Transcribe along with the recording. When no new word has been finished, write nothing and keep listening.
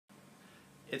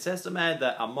It's estimated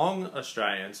that among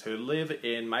Australians who live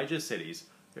in major cities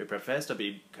who profess to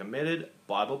be committed,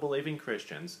 Bible-believing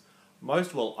Christians,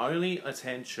 most will only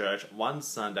attend church one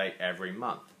Sunday every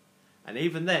month. And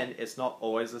even then, it's not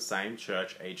always the same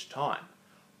church each time.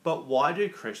 But why do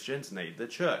Christians need the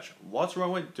church? What's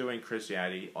wrong with doing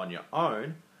Christianity on your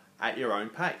own, at your own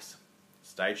pace?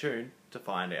 Stay tuned to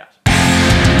find out.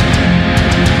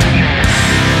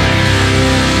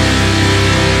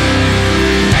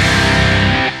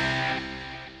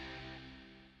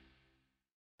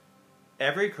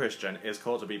 Every Christian is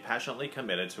called to be passionately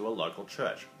committed to a local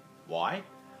church. Why?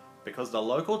 Because the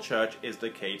local church is the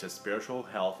key to spiritual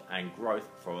health and growth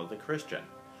for the Christian.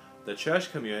 The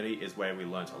church community is where we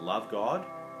learn to love God,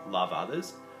 love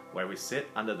others, where we sit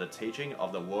under the teaching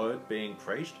of the word being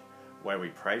preached, where we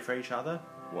pray for each other,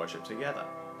 worship together.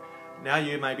 Now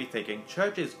you may be thinking,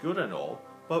 church is good and all,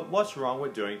 but what's wrong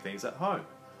with doing things at home?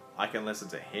 I can listen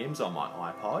to hymns on my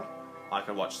iPod, I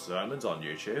can watch sermons on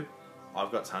YouTube, I've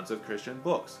got tons of Christian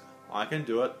books. I can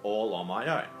do it all on my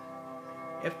own.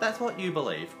 If that's what you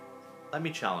believe, let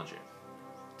me challenge you.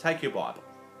 Take your Bible.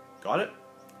 Got it?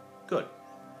 Good.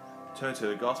 Turn to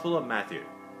the Gospel of Matthew,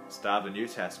 start the New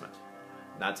Testament.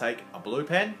 Now take a blue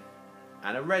pen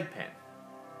and a red pen.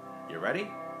 You ready?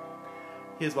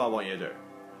 Here's what I want you to do.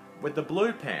 With the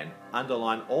blue pen,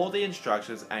 underline all the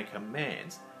instructions and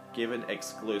commands given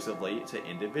exclusively to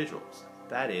individuals.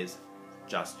 That is,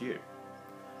 just you.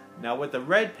 Now with the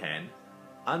red pen,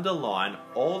 underline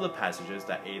all the passages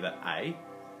that either A,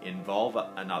 involve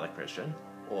another Christian,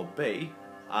 or B,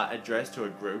 are addressed to a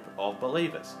group of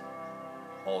believers.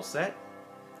 All set?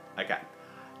 Okay,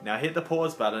 now hit the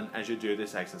pause button as you do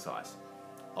this exercise.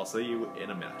 I'll see you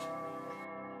in a minute.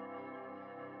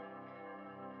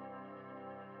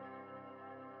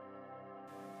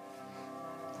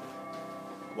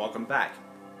 Welcome back.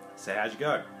 So how'd you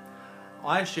go?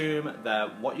 I assume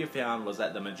that what you found was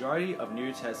that the majority of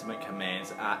New Testament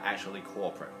commands are actually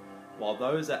corporate, while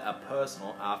those that are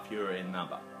personal are fewer in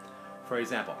number. For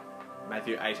example,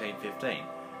 Matthew 18:15,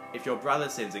 if your brother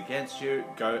sins against you,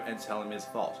 go and tell him his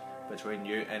fault, between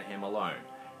you and him alone.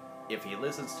 If he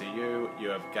listens to you, you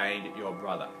have gained your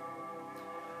brother.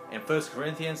 In 1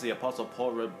 Corinthians, the Apostle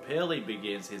Paul repeatedly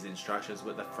begins his instructions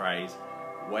with the phrase,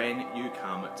 when you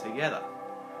come together.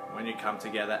 When you come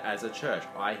together as a church,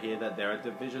 I hear that there are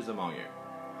divisions among you.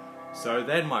 So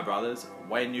then, my brothers,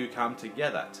 when you come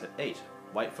together to eat,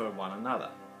 wait for one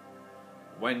another.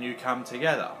 When you come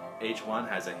together, each one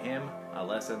has a hymn, a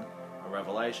lesson, a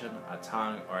revelation, a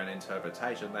tongue, or an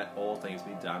interpretation, that all things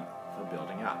be done for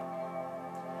building up.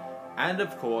 And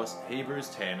of course,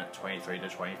 Hebrews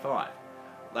 10:23-25.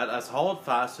 Let us hold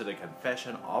fast to the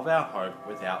confession of our hope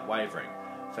without wavering,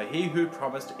 for he who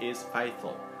promised is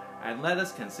faithful. And let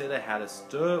us consider how to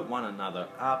stir one another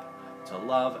up to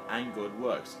love and good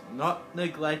works, not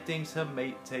neglecting to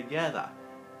meet together,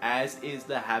 as is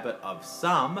the habit of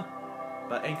some,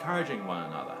 but encouraging one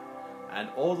another, and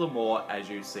all the more as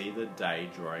you see the day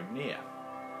drawing near.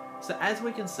 So as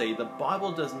we can see, the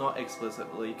Bible does not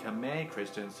explicitly command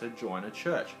Christians to join a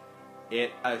church.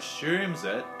 It assumes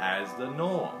it as the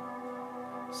norm.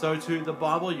 So too, the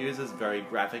Bible uses very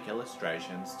graphic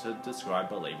illustrations to describe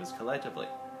believers collectively.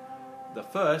 The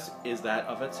first is that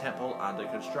of a temple under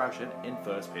construction in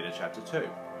 1 Peter chapter 2.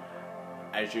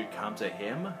 As you come to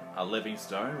him, a living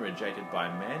stone rejected by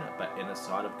men, but in the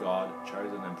sight of God,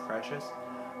 chosen and precious,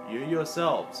 you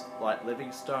yourselves, like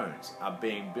living stones, are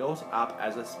being built up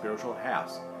as a spiritual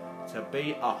house, to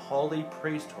be a holy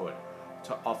priesthood,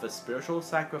 to offer spiritual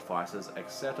sacrifices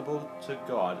acceptable to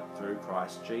God through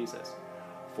Christ Jesus.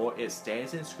 For it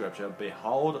stands in Scripture,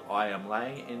 behold, I am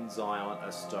laying in Zion a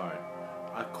stone,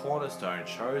 a cornerstone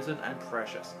chosen and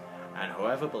precious, and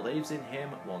whoever believes in him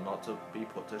will not be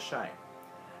put to shame.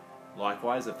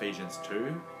 Likewise, Ephesians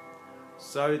 2,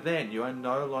 so then you are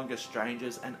no longer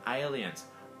strangers and aliens,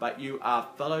 but you are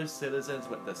fellow citizens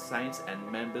with the saints and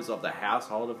members of the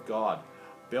household of God,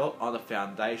 built on the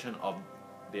foundation of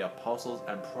the apostles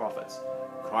and prophets,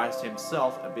 Christ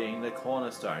himself being the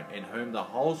cornerstone, in whom the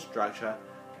whole structure,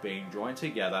 being joined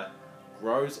together,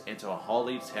 grows into a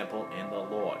holy temple in the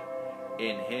Lord.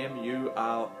 In him you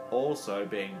are also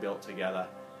being built together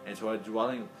into a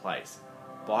dwelling place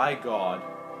by God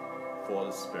for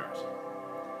the Spirit.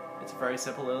 It's a very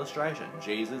simple illustration.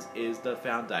 Jesus is the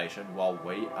foundation, while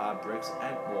we are bricks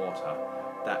and mortar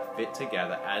that fit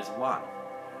together as one.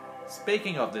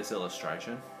 Speaking of this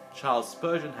illustration, Charles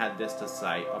Spurgeon had this to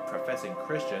say of professing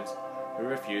Christians who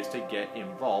refuse to get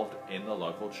involved in the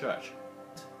local church.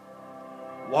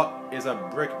 What is a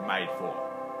brick made for?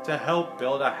 To help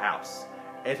build a house.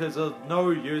 It is of no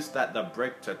use that the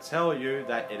brick to tell you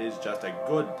that it is just a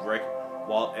good brick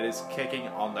while it is kicking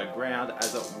on the ground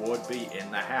as it would be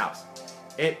in the house.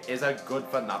 It is a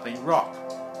good-for-nothing rock.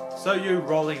 So you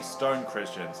Rolling Stone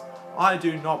Christians, I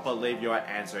do not believe you are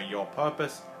answering your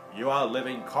purpose. You are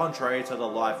living contrary to the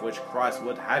life which Christ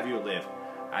would have you live,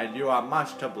 and you are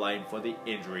much to blame for the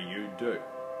injury you do."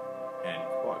 End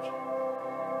quote.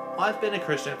 I've been a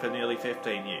Christian for nearly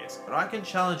 15 years, but I can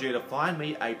challenge you to find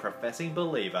me a professing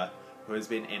believer who has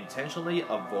been intentionally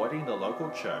avoiding the local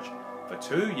church for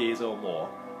 2 years or more,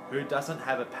 who doesn't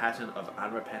have a pattern of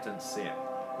unrepentant sin,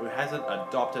 who hasn't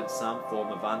adopted some form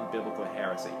of unbiblical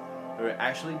heresy, who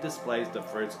actually displays the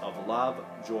fruits of love,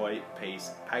 joy,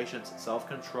 peace, patience,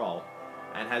 self-control,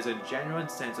 and has a genuine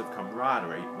sense of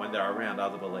camaraderie when they're around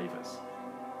other believers.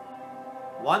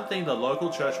 One thing the local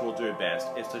church will do best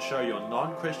is to show your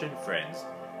non-Christian friends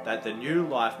that the new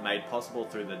life made possible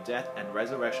through the death and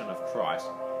resurrection of Christ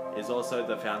is also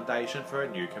the foundation for a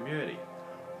new community.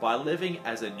 By living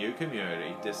as a new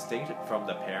community distinct from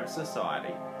the parent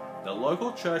society, the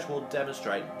local church will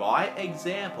demonstrate by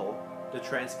example the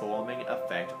transforming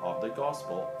effect of the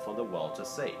gospel for the world to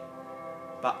see.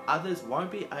 But others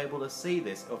won't be able to see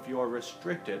this if you are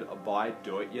restricted by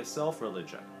do-it-yourself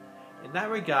religion. In that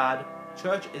regard,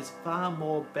 church is far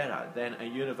more better than a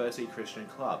university Christian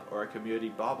club or a community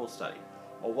Bible study,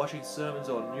 or watching sermons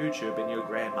on YouTube in your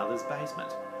grandmother's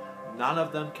basement. None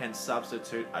of them can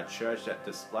substitute a church that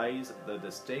displays the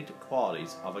distinct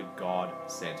qualities of a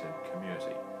God-centered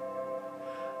community.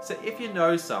 So if you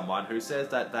know someone who says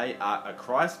that they are a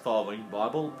Christ-following,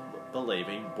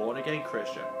 Bible-believing, born-again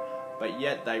Christian, but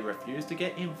yet they refuse to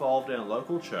get involved in a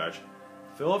local church,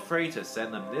 feel free to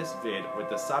send them this vid with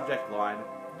the subject line,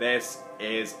 "This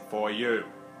is for you."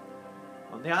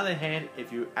 On the other hand,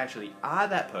 if you actually are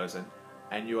that person,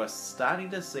 and you are starting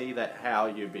to see that how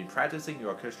you've been practicing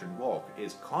your Christian walk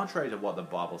is contrary to what the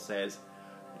Bible says,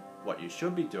 what you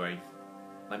should be doing,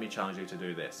 let me challenge you to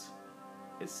do this.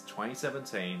 It's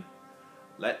 2017.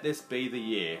 Let this be the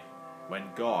year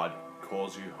when God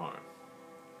calls you home.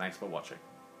 Thanks for watching.